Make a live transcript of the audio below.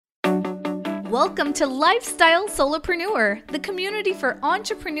Welcome to Lifestyle Solopreneur, the community for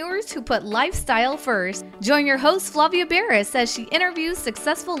entrepreneurs who put lifestyle first. Join your host, Flavia Barris, as she interviews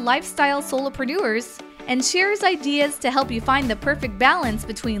successful lifestyle solopreneurs and shares ideas to help you find the perfect balance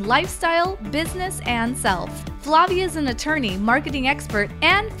between lifestyle, business, and self. Flavia is an attorney, marketing expert,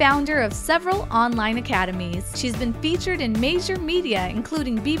 and founder of several online academies. She's been featured in major media,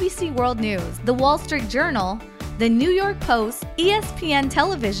 including BBC World News, The Wall Street Journal, The New York Post, ESPN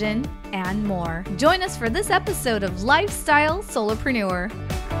Television, and more. Join us for this episode of Lifestyle Solopreneur.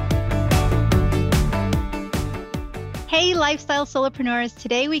 Hey, Lifestyle Solopreneurs.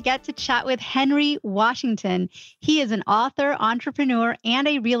 Today we get to chat with Henry Washington. He is an author, entrepreneur, and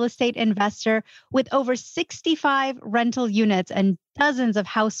a real estate investor with over 65 rental units and dozens of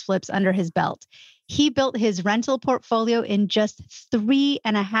house flips under his belt. He built his rental portfolio in just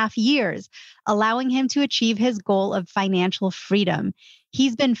 3.5 years, allowing him to achieve his goal of financial freedom.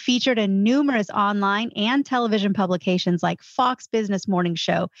 He's been featured in numerous online and television publications like Fox Business Morning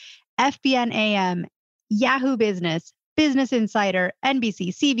Show, FBN AM, Yahoo Business, Business Insider,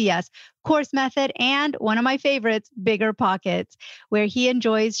 NBC, CBS, CourseMethod, and one of my favorites, BiggerPockets, where he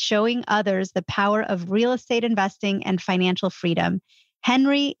enjoys showing others the power of real estate investing and financial freedom.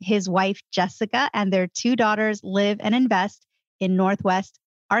 Henry, his wife, Jessica, and their 2 daughters live and invest in Northwest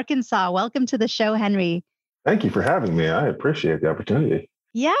Arkansas. Welcome to the show, Henry. Thank you for having me. I appreciate the opportunity.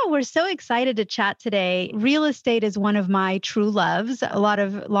 Yeah, we're so excited to chat today. Real estate is one of my true loves. A lot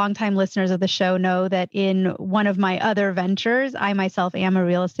of longtime listeners of the show know that in one of my other ventures, I myself am a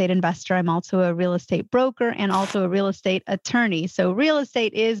real estate investor. I'm also a real estate broker and also a real estate attorney. So real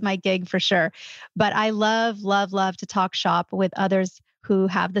estate is my gig for sure. But I love to talk shop with others who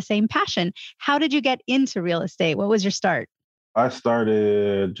have the same passion. How did you get into real estate? What was your start? I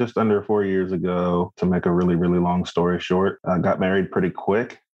started just under 4 years ago. To make a really, really long story short, I got married pretty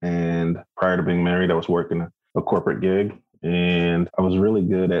quick. And prior to being married, I was working a corporate gig. And I was really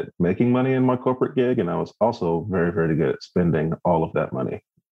good at making money in my corporate gig. And I was also very, very good at spending all of that money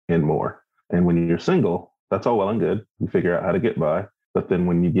and more. And when you're single, that's all well and good. You figure out how to get by. But then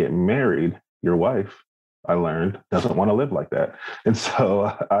when you get married, your wife, I learned, doesn't want to live like that. And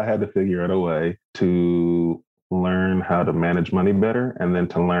so I had to figure out a way to learn how to manage money better and then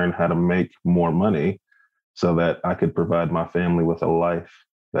to learn how to make more money so that I could provide my family with a life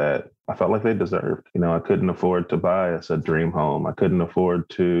that I felt like they deserved. You know, I couldn't afford to buy us a dream home. I couldn't afford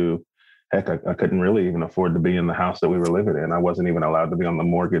to, I couldn't really even afford to be in the house that we were living in. I wasn't even allowed to be on the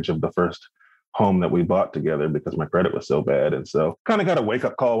mortgage of the first home that we bought together because my credit was so bad. And so kind of got a wake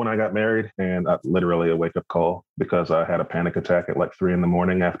up call when I got married, and literally a wake up call because I had a panic attack at like 3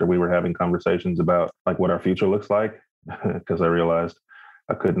 a.m. after we were having conversations about like what our future looks like, because I realized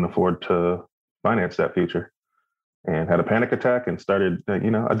I couldn't afford to finance that future, and had a panic attack and started,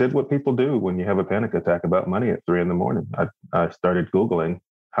 I did what people do when you have a panic attack about money at 3 a.m. I started Googling,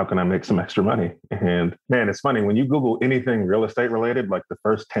 how can I make some extra money? And man, it's funny, when you Google anything real estate related, like the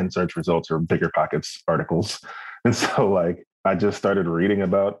first 10 search results are BiggerPockets articles. And so like, I just started reading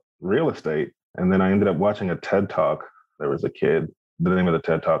about real estate. And then I ended up watching a TED Talk. There was a kid, the name of the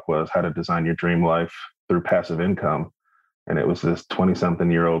TED Talk was How to Design Your Dream Life Through Passive Income. And it was this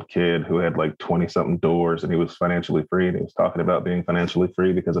 20-something-year-old kid who had like 20-something doors, and he was financially free. And he was talking about being financially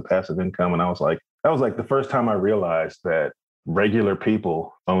free because of passive income. And I was like, that was like the first time I realized that regular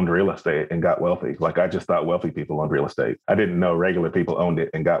people owned real estate and got wealthy. Like I just thought wealthy people owned real estate. I didn't know regular people owned it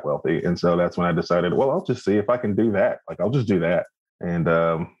and got wealthy. And so that's when I decided, well, I'll just see if I can do that. Like I'll just do that.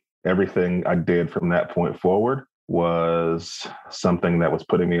 And everything I did from that point forward was something that was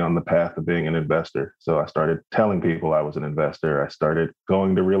putting me on the path of being an investor. So I started telling people I was an investor. I started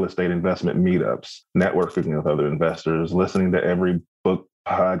going to real estate investment meetups, networking with other investors, listening to every book,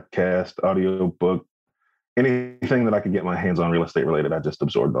 podcast, audio book, anything that I could get my hands on real estate related. I just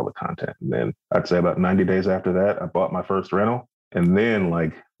absorbed all the content. And then I'd say about 90 days after that, I bought my first rental. And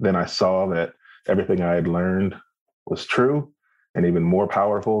then I saw that everything I had learned was true and even more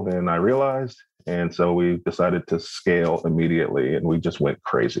powerful than I realized. And so we decided to scale immediately, and we just went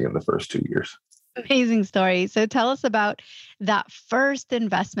crazy in the first 2 years. Amazing story. So tell us about that first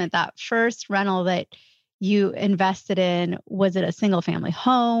investment, that first rental that you invested in. Was it a single family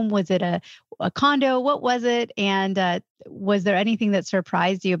home? Was it a condo? What was it? And was there anything that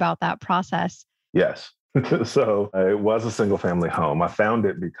surprised you about that process? Yes. So it was a single family home. I found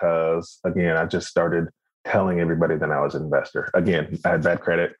it because, again, I just started telling everybody that I was an investor. Again, I had bad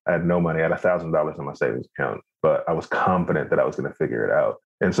credit. I had no money. I had $1,000 in my savings account, but I was confident that I was going to figure it out.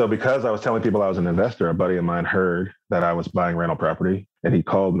 And so because I was telling people I was an investor, a buddy of mine heard that I was buying rental property, and he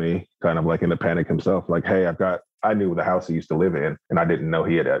called me kind of like in a panic himself, like, hey, I've got I knew the house he used to live in, and I didn't know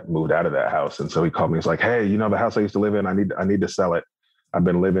he had moved out of that house. And so he called me. He's like, hey, the house I used to live in, I need to sell it. I've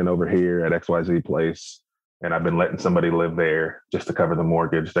been living over here at XYZ place, and I've been letting somebody live there just to cover the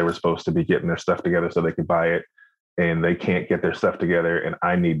mortgage. They were supposed to be getting their stuff together so they could buy it, and they can't get their stuff together, and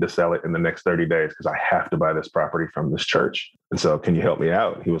I need to sell it in the next 30 days because I have to buy this property from this church. And so can you help me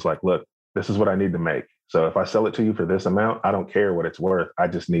out? He was like, look, this is what I need to make. So if I sell it to you for this amount, I don't care what it's worth. I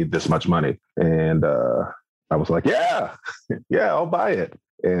just need this much money. And I was like, yeah, I'll buy it.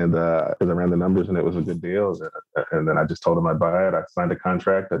 And because I ran the numbers and it was a good deal. And then I just told him I'd buy it. I signed a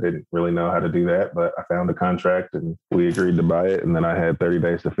contract. I didn't really know how to do that, but I found a contract and we agreed to buy it. And then I had 30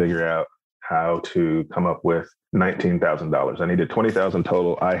 days to figure out how to come up with $19,000. I needed 20,000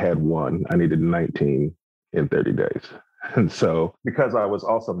 total. I had one. I needed 19 in 30 days. And so because I was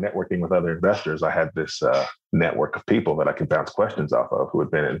also networking with other investors, I had this network of people that I could bounce questions off of who had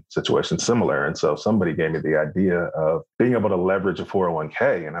been in situations similar. And so somebody gave me the idea of being able to leverage a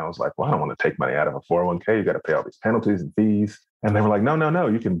 401k. And I was like, well, I don't want to take money out of a 401k. You got to pay all these penalties and fees. And they were like, no,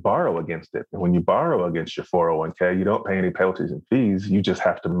 you can borrow against it. And when you borrow against your 401k, you don't pay any penalties and fees. You just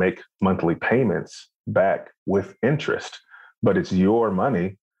have to make monthly payments back with interest, but it's your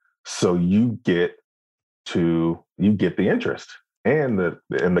money. So you get the interest, and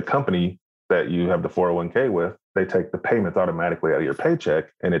the company that you have the 401k with, they take the payments automatically out of your paycheck,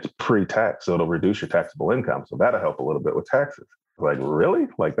 and it's pre-tax. So it'll reduce your taxable income. So that'll help a little bit with taxes. Like, really?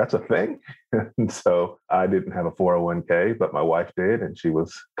 Like, that's a thing? And so I didn't have a 401k, but my wife did. And she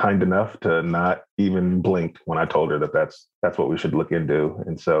was kind enough to not even blink when I told her that that's what we should look into.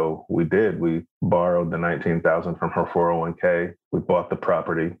 And so we did. We borrowed the $19,000 from her 401k. We bought the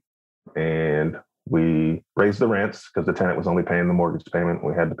property, and we raised the rents because the tenant was only paying the mortgage payment.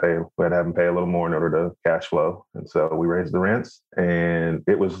 We had to have him pay a little more in order to cash flow. And so we raised the rents, and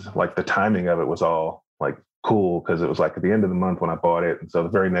it was like the timing of it was all like cool because it was like at the end of the month when I bought it. And so the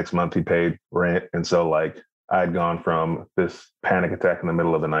very next month he paid rent. And so like I had gone from this panic attack in the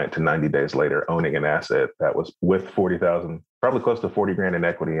middle of the night to 90 days later owning an asset that was with 40,000, probably close to 40 grand in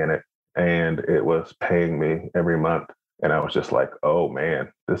equity in it. And it was paying me every month. And I was just like, oh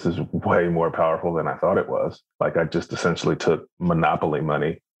man, this is way more powerful than I thought it was. Like I just essentially took monopoly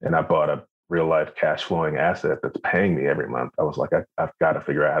money and I bought a real life cash flowing asset that's paying me every month. I was like, I've got to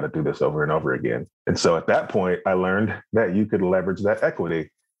figure out how to do this over and over again. And so at that point, I learned that you could leverage that equity.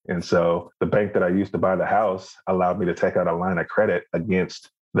 And so the bank that I used to buy the house allowed me to take out a line of credit against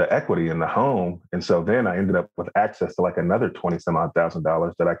the equity in the home. And so then I ended up with access to like another 20 some odd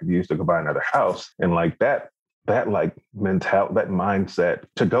 $1,000 that I could use to go buy another house. And like that like mentality, that mindset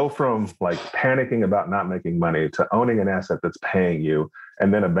to go from like panicking about not making money to owning an asset that's paying you,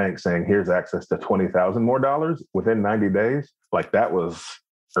 and then a bank saying, here's access to $20,000 more dollars within 90 days. Like that was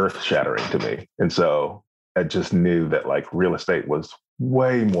earth shattering to me. And so I just knew that like real estate was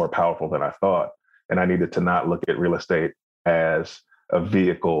way more powerful than I thought. And I needed to not look at real estate as a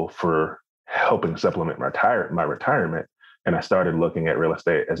vehicle for helping supplement my retirement. And I started looking at real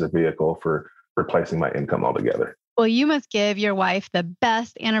estate as a vehicle for replacing my income altogether. Well, you must give your wife the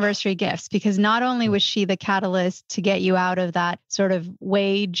best anniversary gifts because not only was she the catalyst to get you out of that sort of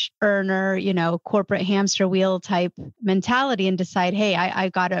wage earner, corporate hamster wheel type mentality and decide, hey, I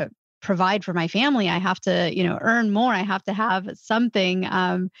got to provide for my family. I have to, earn more. I have to have something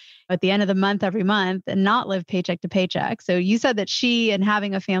at the end of the month, every month, and not live paycheck to paycheck. So you said that she and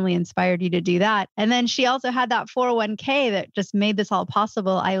having a family inspired you to do that. And then she also had that 401k that just made this all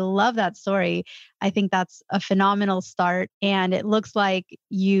possible. I love that story. I think that's a phenomenal start. And it looks like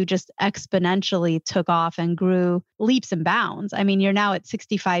you just exponentially took off and grew leaps and bounds. I mean, you're now at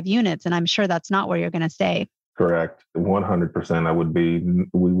 65 units, and I'm sure that's not where you're going to stay. Correct. 100%.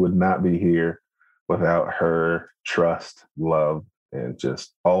 We would not be here without her trust, love, and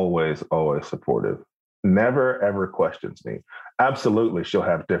just always, always supportive. Never, ever questions me. Absolutely. She'll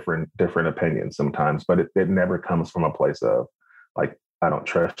have different opinions sometimes, but it never comes from a place of like, I don't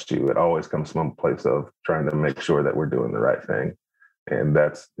trust you. It always comes from a place of trying to make sure that we're doing the right thing. And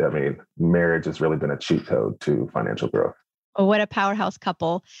marriage has really been a cheat code to financial growth. Oh, what a powerhouse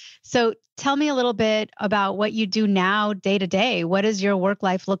couple. So tell me a little bit about what you do now day to day. What does your work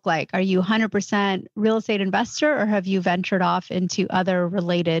life look like? Are you 100% real estate investor or have you ventured off into other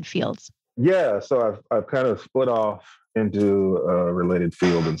related fields? Yeah, so I've kind of split off into a related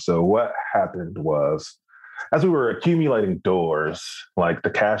field. And so what happened was as we were accumulating doors, like the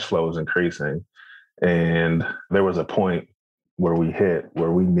cash flow was increasing. And there was a point where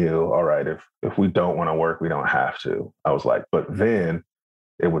we knew, all right, if we don't want to work, we don't have to. I was like, but then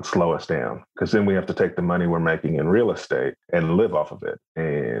it would slow us down because then we have to take the money we're making in real estate and live off of it.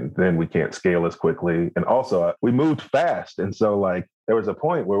 And then we can't scale as quickly. And also we moved fast. And so like there was a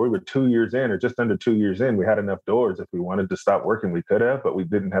point where we were 2 years in or just under 2 years in, we had enough doors. If we wanted to stop working, we could have, but we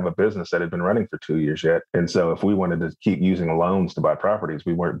didn't have a business that had been running for 2 years yet. And so if we wanted to keep using loans to buy properties,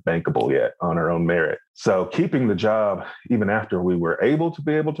 we weren't bankable yet on our own merit. So keeping the job, even after we were able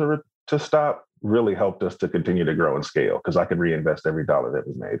to stop, really helped us to continue to grow and scale because I could reinvest every dollar that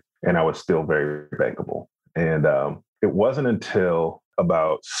we made. And I was still very bankable. And it wasn't until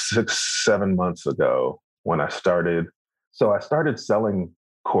about 6-7 months ago when I started selling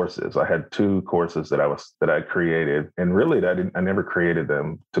courses. I had 2 courses that I created, and really I never created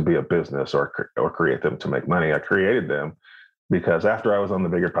them to be a business or create them to make money. I created them because after I was on the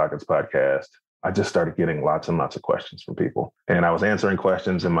BiggerPockets podcast, I just started getting lots and lots of questions from people. And I was answering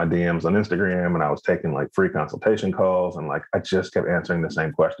questions in my DMs on Instagram, and I was taking like free consultation calls. And like, I just kept answering the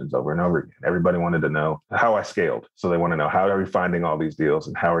same questions over and over again. Everybody wanted to know how I scaled. So they want to know, how are you finding all these deals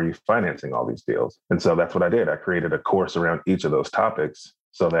and how are you financing all these deals? And so that's what I did. I created a course around each of those topics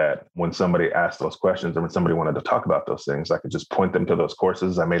so that when somebody asked those questions or when somebody wanted to talk about those things, I could just point them to those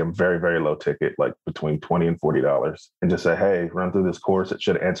courses. I made them very, very low ticket, like between $20 and $40, and just say, hey, run through this course. It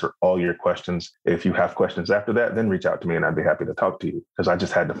should answer all your questions. If you have questions after that, then reach out to me and I'd be happy to talk to you. Because I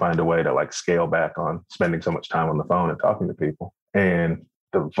just had to find a way to like scale back on spending so much time on the phone and talking to people. And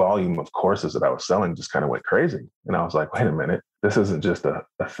the volume of courses that I was selling just kind of went crazy. And I was like, wait a minute, this isn't just a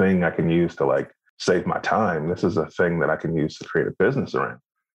thing I can use to like save my time. This is a thing that I can use to create a business around.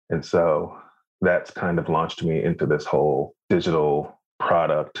 And so that's kind of launched me into this whole digital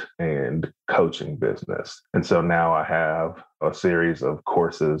product and coaching business. And so now I have a series of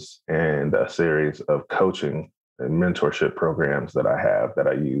courses and a series of coaching and mentorship programs that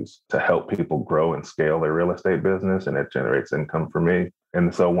I use to help people grow and scale their real estate business, and it generates income for me.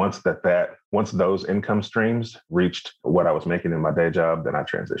 And so once those income streams reached what I was making in my day job, then I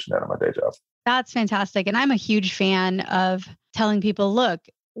transitioned out of my day job. That's fantastic. And I'm a huge fan of telling people, look,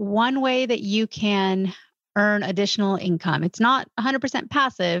 one way that you can earn additional income, it's not 100%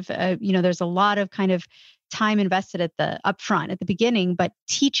 passive. There's a lot of kind of time invested at the upfront, at the beginning, but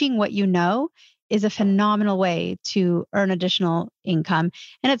teaching what you know is a phenomenal way to earn additional income.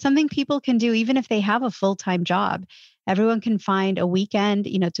 And it's something people can do even if they have a full-time job. Everyone can find a weekend,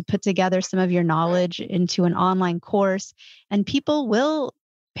 to put together some of your knowledge into an online course, and people will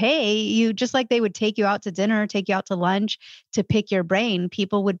pay you just like they would take you out to dinner, take you out to lunch to pick your brain.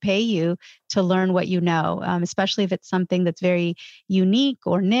 People would pay you to learn what you know, especially if it's something that's very unique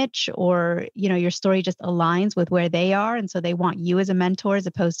or niche, or, your story just aligns with where they are. And so they want you as a mentor as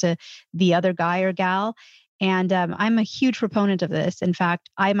opposed to the other guy or gal. And I'm a huge proponent of this. In fact,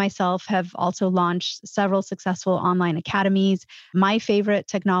 I myself have also launched several successful online academies. My favorite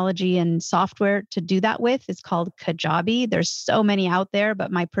technology and software to do that with is called Kajabi. There's so many out there,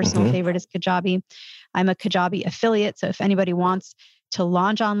 but my personal favorite is Kajabi. I'm a Kajabi affiliate. So if anybody wants to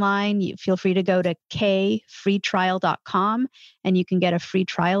launch online, you feel free to go to kfreetrial.com and you can get a free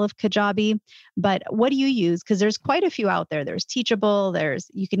trial of Kajabi. But what do you use? Because there's quite a few out there. There's Teachable.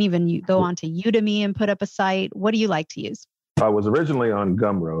 You can even go onto Udemy and put up a site. What do you like to use? I was originally on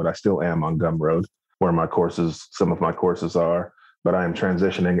Gumroad. I still am on Gumroad, where some of my courses are, but I am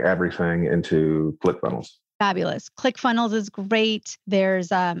transitioning everything into ClickFunnels. Fabulous. ClickFunnels is great.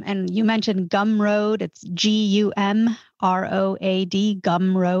 There's, and you mentioned Gumroad. It's Gumroad,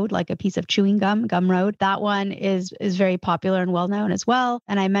 Gumroad, like a piece of chewing gum, Gumroad. That one is very popular and well-known as well.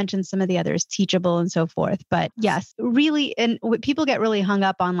 And I mentioned some of the others, Teachable and so forth. But yes, really, and people get really hung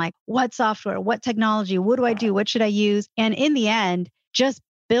up on like, what software, what technology, what do I do? What should I use? And in the end, just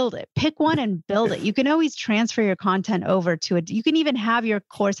build it. Pick one and build it. You can always transfer your content over to it. You can even have your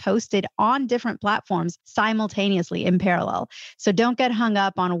course hosted on different platforms simultaneously in parallel. So don't get hung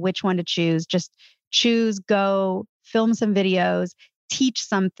up on which one to choose. Just choose, go, film some videos, teach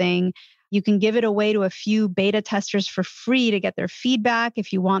something. You can give it away to a few beta testers for free to get their feedback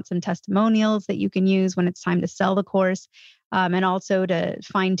if you want some testimonials that you can use when it's time to sell the course. And also to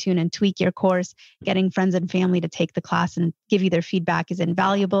fine tune and tweak your course. Getting friends and family to take the class and give you their feedback is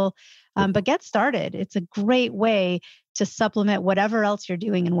invaluable. But get started. It's a great way to supplement whatever else you're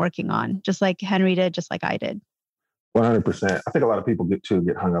doing and working on, just like Henry did, just like I did. 100%. I think a lot of people get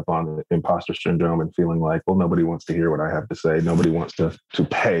hung up on the imposter syndrome and feeling like, well, nobody wants to hear what I have to say. Nobody wants to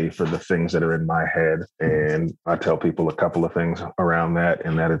pay for the things that are in my head. And I tell people a couple of things around that,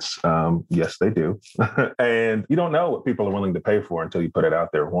 and that it's, yes, they do. And you don't know what people are willing to pay for until you put it out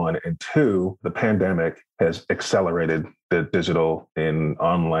there, one. And two, the pandemic has accelerated the digital and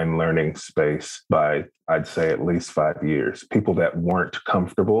online learning space by, I'd say, at least 5 years. People that weren't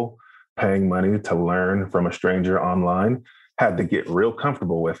comfortable paying money to learn from a stranger online had to get real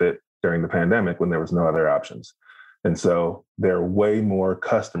comfortable with it during the pandemic when there was no other options. And so there are way more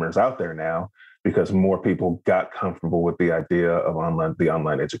customers out there now because more people got comfortable with the idea of the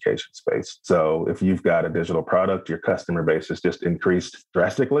online education space. So if you've got a digital product, your customer base has just increased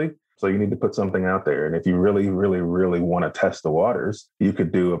drastically. So you need to put something out there. And if you really, really, really want to test the waters, you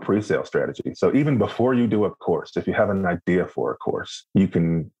could do a pre-sale strategy. So even before you do a course, if you have an idea for a course, you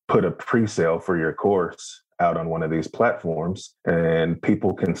can put a pre-sale for your course out on one of these platforms, and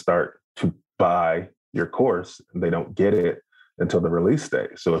people can start to buy your course. They don't get it until the release day.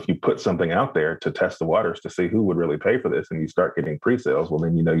 So if you put something out there to test the waters to see who would really pay for this, and you start getting pre-sales, well,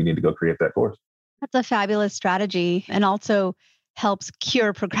 then you know you need to go create that course. That's a fabulous strategy, and also helps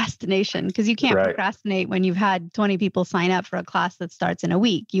cure procrastination, because you can't procrastinate when you've had 20 people sign up for a class that starts in a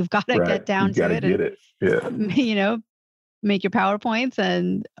week. You've got to get down to it. Yeah. Make your PowerPoints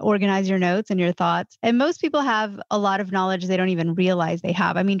and organize your notes and your thoughts. And most people have a lot of knowledge they don't even realize they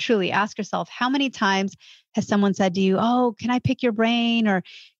have. I mean, truly ask yourself, how many times has someone said to you, oh, can I pick your brain? Or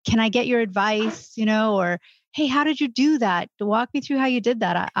can I get your advice? Or hey, how did you do that? Walk me through how you did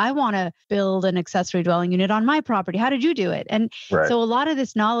that. I want to build an accessory dwelling unit on my property. How did you do it? And so a lot of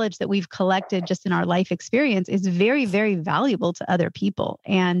this knowledge that we've collected just in our life experience is very, very valuable to other people.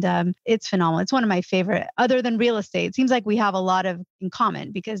 And it's phenomenal. It's one of my favorite, other than real estate. It seems like we have a lot in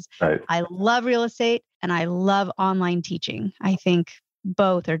common, because I love real estate and I love online teaching. I think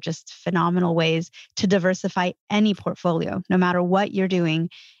both are just phenomenal ways to diversify any portfolio. No matter what you're doing,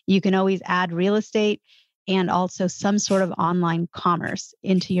 you can always add real estate and also some sort of online commerce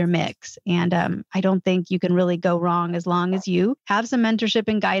into your mix. And I don't think you can really go wrong as long as you have some mentorship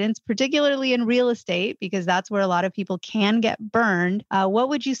and guidance, particularly in real estate, because that's where a lot of people can get burned. What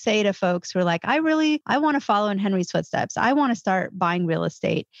would you say to folks who are like, I want to follow in Henry's footsteps. I want to start buying real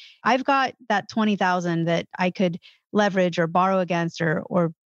estate. I've got that 20,000 that I could leverage or borrow against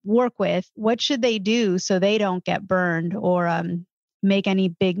or work with. What should they do so they don't get burned or make any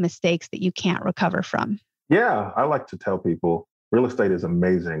big mistakes that you can't recover from? Yeah, I like to tell people real estate is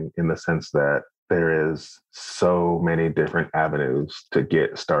amazing in the sense that there is so many different avenues to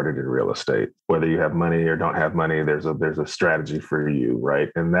get started in real estate. Whether you have money or don't have money, there's a strategy for you, right?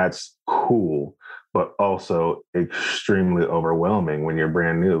 And that's cool, but also extremely overwhelming when you're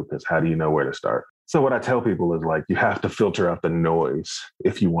brand new, because how do you know where to start? So what I tell people is like, you have to filter out the noise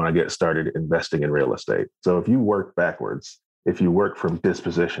if you want to get started investing in real estate. So if you work backwards, if you work from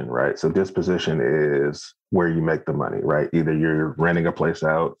disposition, right? So disposition is where you make the money, right? Either you're renting a place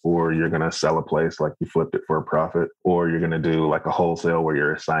out, or you're going to sell a place like you flipped it for a profit, or you're going to do like a wholesale where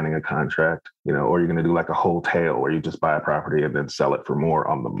you're signing a contract, or you're going to do like a wholesale where you just buy a property and then sell it for more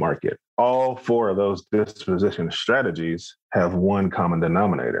on the market. All four of those disposition strategies have one common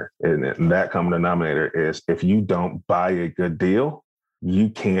denominator. And that common denominator is if you don't buy a good deal, you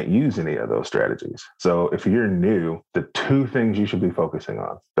can't use any of those strategies. So if you're new, the two things you should be focusing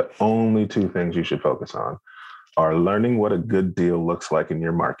on, the only two things you should focus on, are learning what a good deal looks like in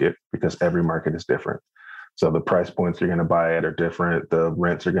your market, because every market is different. So the price points you're going to buy at are different. The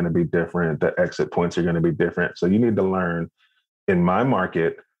rents are going to be different. The exit points are going to be different. So you need to learn, in my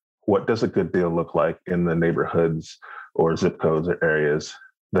market, what does a good deal look like in the neighborhoods or zip codes or areas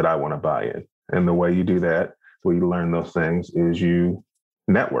that I want to buy in? And the way you do that, the way you learn those things, is you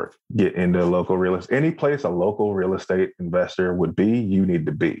network, get into local real estate. Any place a local real estate investor would be, you need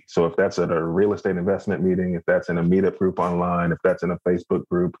to be. So if that's at a real estate investment meeting, if that's in a meetup group online, if that's in a Facebook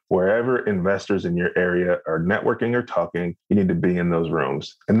group, wherever investors in your area are networking or talking, you need to be in those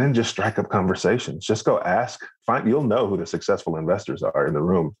rooms. And then just strike up conversations. Just go ask. You'll know who the successful investors are in the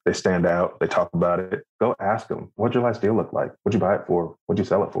room. They stand out. They talk about it. Go ask them, what'd your last deal look like? What'd you buy it for? What'd you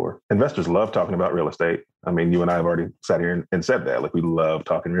sell it for? Investors love talking about real estate. I mean, you and I have already sat here and said that, like, we love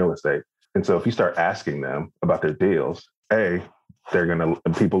talking real estate. And so if you start asking them about their deals,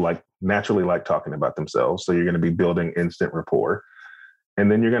 people naturally like talking about themselves. So you're going to be building instant rapport. And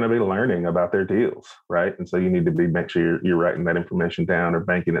then you're going to be learning about their deals, right? And so you need to make sure you're writing that information down or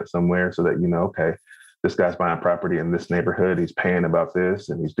banking it somewhere so that okay, this guy's buying property in this neighborhood, he's paying about this,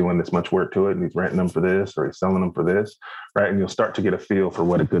 and he's doing this much work to it, and he's renting them for this, or he's selling them for this, right? And you'll start to get a feel for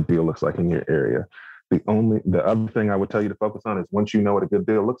what a good deal looks like in your area. The other thing I would tell you to focus on is once you know what a good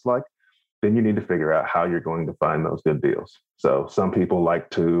deal looks like, then you need to figure out how you're going to find those good deals. So some people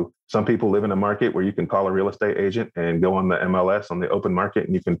live in a market where you can call a real estate agent and go on the MLS on the open market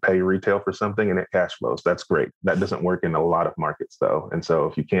and you can pay retail for something and it cash flows. That's great. That doesn't work in a lot of markets though. And so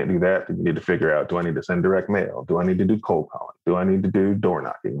if you can't do that, then you need to figure out, do I need to send direct mail? Do I need to do cold calling? Do I need to do door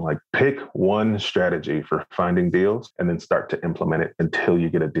knocking? Like pick one strategy for finding deals and then start to implement it until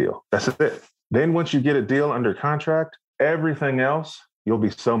you get a deal. That's it. Then once you get a deal under contract, everything else you'll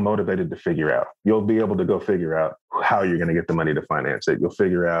be so motivated to figure out. You'll be able to go figure out how you're going to get the money to finance it. You'll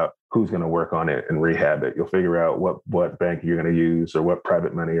figure out who's going to work on it and rehab it. You'll figure out what bank you're going to use or what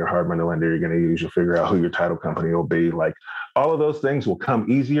private money or hard money lender you're going to use. You'll figure out who your title company will be. Like all of those things will come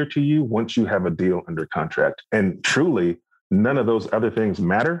easier to you once you have a deal under contract. And truly, none of those other things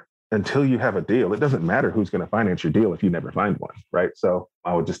matter until you have a deal. It doesn't matter who's going to finance your deal if you never find one, right? So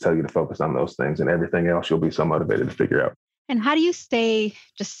I would just tell you to focus on those things and everything else you'll be so motivated to figure out. And how do you stay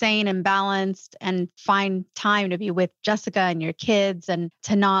just sane and balanced and find time to be with Jessica and your kids and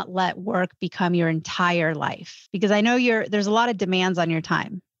to not let work become your entire life? Because I know there's a lot of demands on your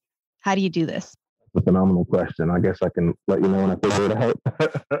time. How do you do this? A phenomenal question. I guess I can let you know when I figure it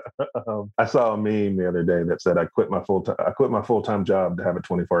out. I saw a meme the other day that said I quit my full-time job to have a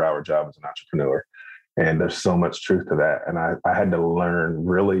 24-hour job as an entrepreneur. And there's so much truth to that. And I had to learn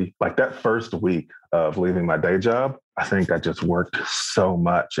really, like that first week of leaving my day job, I think I just worked so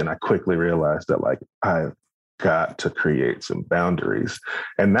much. And I quickly realized that like, I've got to create some boundaries.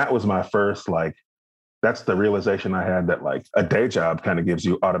 And that was my first, that's the realization I had that like a day job kind of gives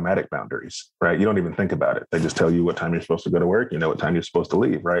you automatic boundaries, right? You don't even think about it. They just tell you what time you're supposed to go to work. You know what time you're supposed to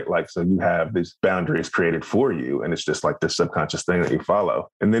leave, right? Like, so you have these boundaries created for you. And it's just like this subconscious thing that you follow.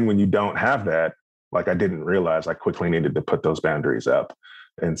 And then when you don't have that, like I didn't realize I quickly needed to put those boundaries up.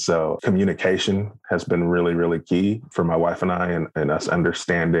 And so communication has been really, really key for my wife and I and us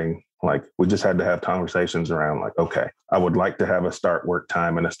understanding, like we just had to have conversations around like, okay, I would like to have a start work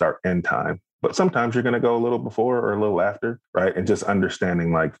time and a start end time, but sometimes you're going to go a little before or a little after, right? And just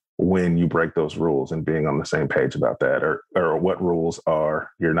understanding like when you break those rules and being on the same page about that, or what rules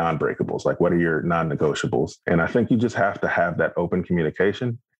are your non-breakables, like what are your non-negotiables? And I think you just have to have that open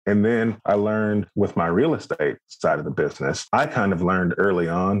communication. And then I learned with my real estate side of the business, I kind of learned early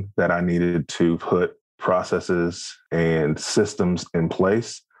on that I needed to put processes and systems in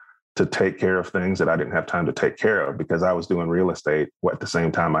place to take care of things that I didn't have time to take care of because I was doing real estate at the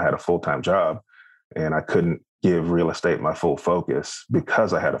same time I had a full-time job and I couldn't give real estate my full focus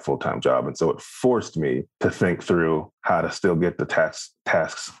because I had a full-time job. And so it forced me to think through how to still get the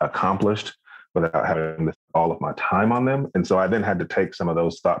tasks accomplished without having all of my time on them. And so I then had to take some of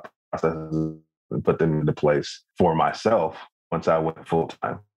those thought processes and put them into place for myself once I went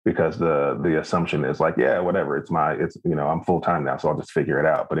full-time, because the assumption is like, yeah, whatever, I'm full-time now, so I'll just figure it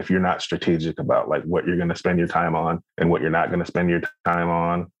out. But if you're not strategic about like what you're going to spend your time on and what you're not going to spend your time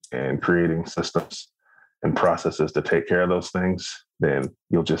on and creating systems and processes to take care of those things, then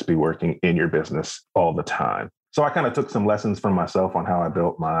you'll just be working in your business all the time. So I kind of took some lessons from myself on how I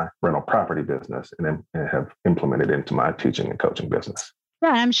built my rental property business and have implemented into my teaching and coaching business. Yeah,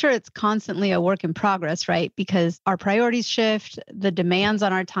 I'm sure it's constantly a work in progress, right? Because our priorities shift, the demands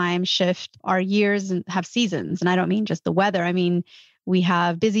on our time shift, our years have seasons. And I don't mean just the weather. I mean, we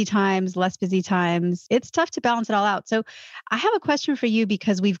have busy times, less busy times. It's tough to balance it all out. So I have a question for you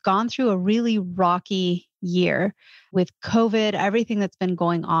because we've gone through a really rocky year with COVID, everything that's been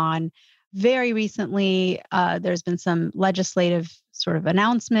going on. Very recently, there's been some legislative sort of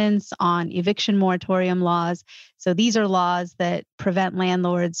announcements on eviction moratorium laws. So these are laws that prevent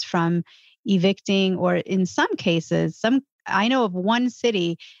landlords from evicting, or in some cases, I know of one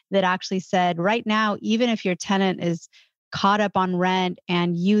city that actually said right now, even if your tenant is caught up on rent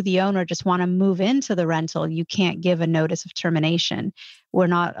and you, the owner, just want to move into the rental, you can't give a notice of termination. We're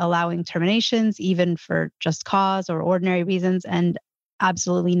not allowing terminations, even for just cause or ordinary reasons, and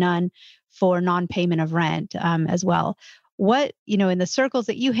absolutely none for non-payment of rent as well. What, in the circles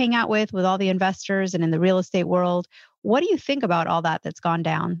that you hang out with all the investors and in the real estate world, what do you think about all that that's gone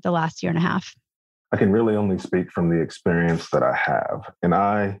down the last year and a half? I can really only speak from the experience that I have. And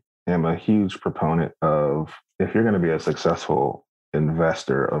I am a huge proponent of, if you're going to be a successful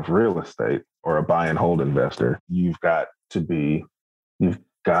investor of real estate or a buy and hold investor, you've got to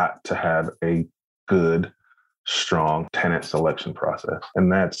have a good, strong tenant selection process.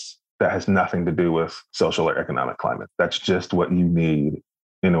 And that has nothing to do with social or economic climate. That's just what you need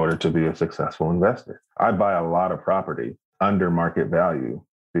in order to be a successful investor. I buy a lot of property under market value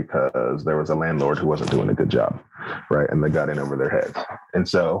because there was a landlord who wasn't doing a good job, right? And they got in over their heads. And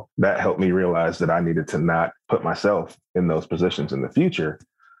so that helped me realize that I needed to not put myself in those positions in the future.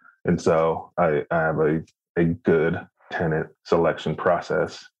 And so I have a good tenant selection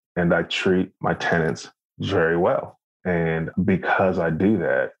process, and I treat my tenants very well. And because I do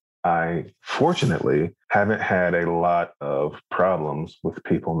that, I fortunately haven't had a lot of problems with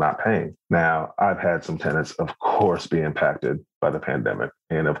people not paying. Now, I've had some tenants, of course, be impacted by the pandemic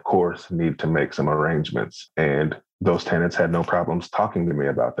and, of course, need to make some arrangements. And those tenants had no problems talking to me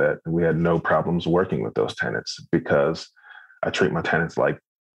about that. And we had no problems working with those tenants because I treat my tenants like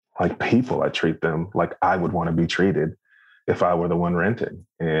people. I treat them like I would want to be treated if I were the one renting.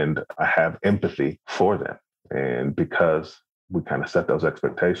 And I have empathy for them. And because we kind of set those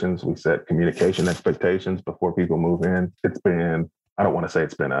expectations, we set communication expectations before people move in. It's been, I don't want to say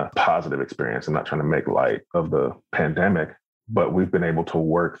it's been a positive experience. I'm not trying to make light of the pandemic, but we've been able to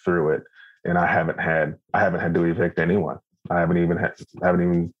work through it. And I haven't had to evict anyone. I haven't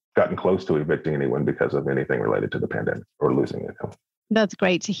even gotten close to evicting anyone because of anything related to the pandemic or losing income. That's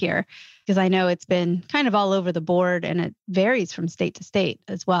great to hear, because I know it's been kind of all over the board and it varies from state to state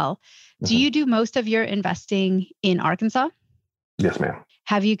as well. Mm-hmm. Do you do most of your investing in Arkansas? Yes, ma'am.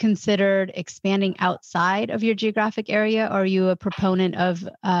 Have you considered expanding outside of your geographic area? Or are you a proponent of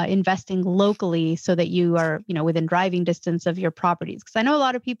investing locally so that you are, within driving distance of your properties? Because I know a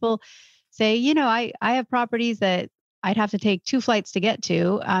lot of people say, I have properties that I'd have to take 2 flights to get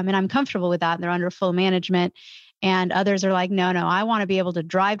to, and I'm comfortable with that, and they're under full management. And others are like, no, I want to be able to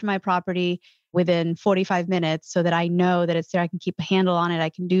drive to my property within 45 minutes so that I know that it's there. I can keep a handle on it. I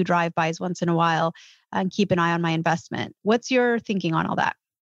can do drive-bys once in a while and keep an eye on my investment. What's your thinking on all that?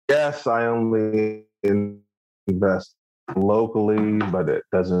 Yes, I only invest locally, but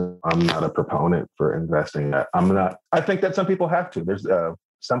I'm not a proponent for investing. I think that some people have to. There's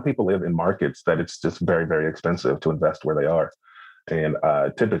some people live in markets that it's just very, very expensive to invest where they are. And I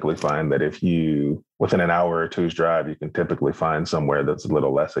typically find that if you, within an hour or two's drive, you can typically find somewhere that's a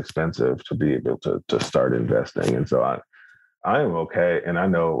little less expensive to be able to start investing. And so I am okay. And I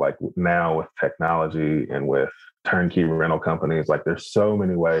know, like, now with technology and with turnkey rental companies, like, there's so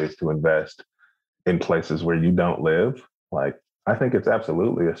many ways to invest in places where you don't live. Like, I think it's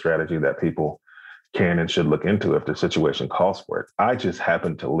absolutely a strategy that people can and should look into if the situation calls for it. I just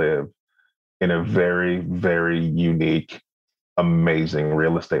happen to live in a very, very unique, amazing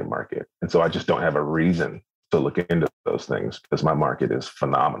real estate market. And so I just don't have a reason to look into those things because my market is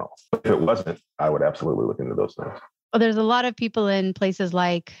phenomenal. If it wasn't, I would absolutely look into those things. Well, there's a lot of people in places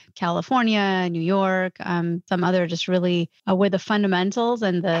like California, New York, some other just really where the fundamentals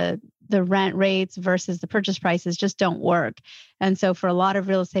and the rent rates versus the purchase prices just don't work. And so for a lot of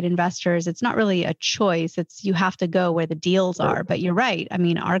real estate investors, it's not really a choice. It's you have to go where the deals are. But you're right. I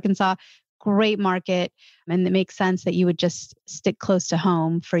mean, Arkansas, great market. And it makes sense that you would just stick close to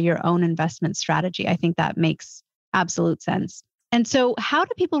home for your own investment strategy. I think that makes absolute sense. And so how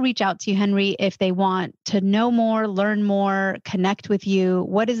do people reach out to you, Henry, if they want to know more, learn more, connect with you?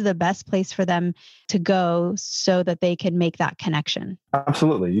 What is the best place for them to go so that they can make that connection?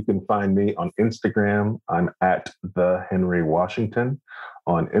 Absolutely. You can find me on Instagram. I'm at the Henry Washington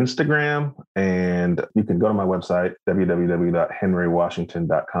on Instagram. And you can go to my website,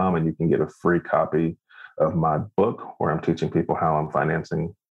 www.henrywashington.com, and you can get a free copy of my book where I'm teaching people how I'm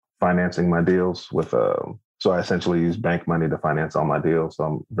financing my deals with So I essentially use bank money to finance all my deals. So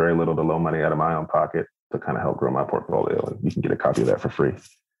I'm very little to low money out of my own pocket to kind of help grow my portfolio. And you can get a copy of that for free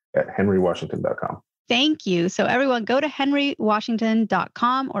at henrywashington.com. Thank you. So everyone go to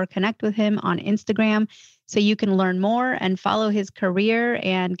henrywashington.com or connect with him on Instagram so you can learn more and follow his career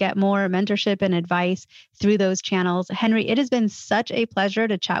and get more mentorship and advice through those channels. Henry, it has been such a pleasure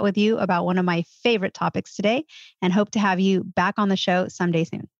to chat with you about one of my favorite topics today, and hope to have you back on the show someday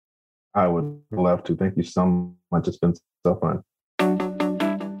soon. I would love to. Thank you so much. It's been so fun.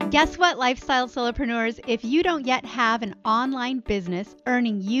 Guess what, lifestyle solopreneurs? If you don't yet have an online business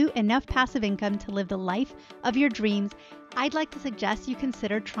earning you enough passive income to live the life of your dreams, I'd like to suggest you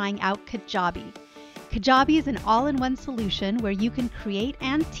consider trying out Kajabi. Kajabi is an all-in-one solution where you can create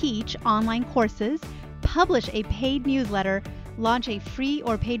and teach online courses, publish a paid newsletter, launch a free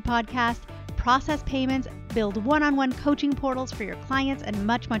or paid podcast, process payments, build one-on-one coaching portals for your clients, and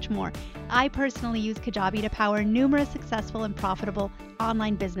much, much more. I personally use Kajabi to power numerous successful and profitable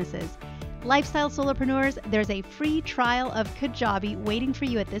online businesses. Lifestyle solopreneurs, there's a free trial of Kajabi waiting for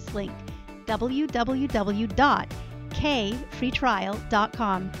you at this link,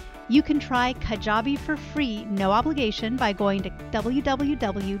 www.kfreetrial.com. You can try Kajabi for free, no obligation, by going to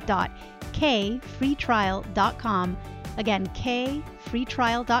www.kfreetrial.com Again,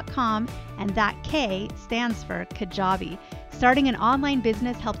 kfreetrial.com, and that K stands for Kajabi. Starting an online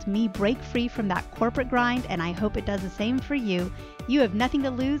business helped me break free from that corporate grind, and I hope it does the same for you. You have nothing to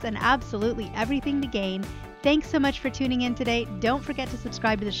lose and absolutely everything to gain. Thanks so much for tuning in today. Don't forget to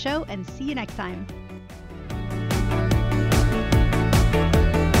subscribe to the show, and see you next time.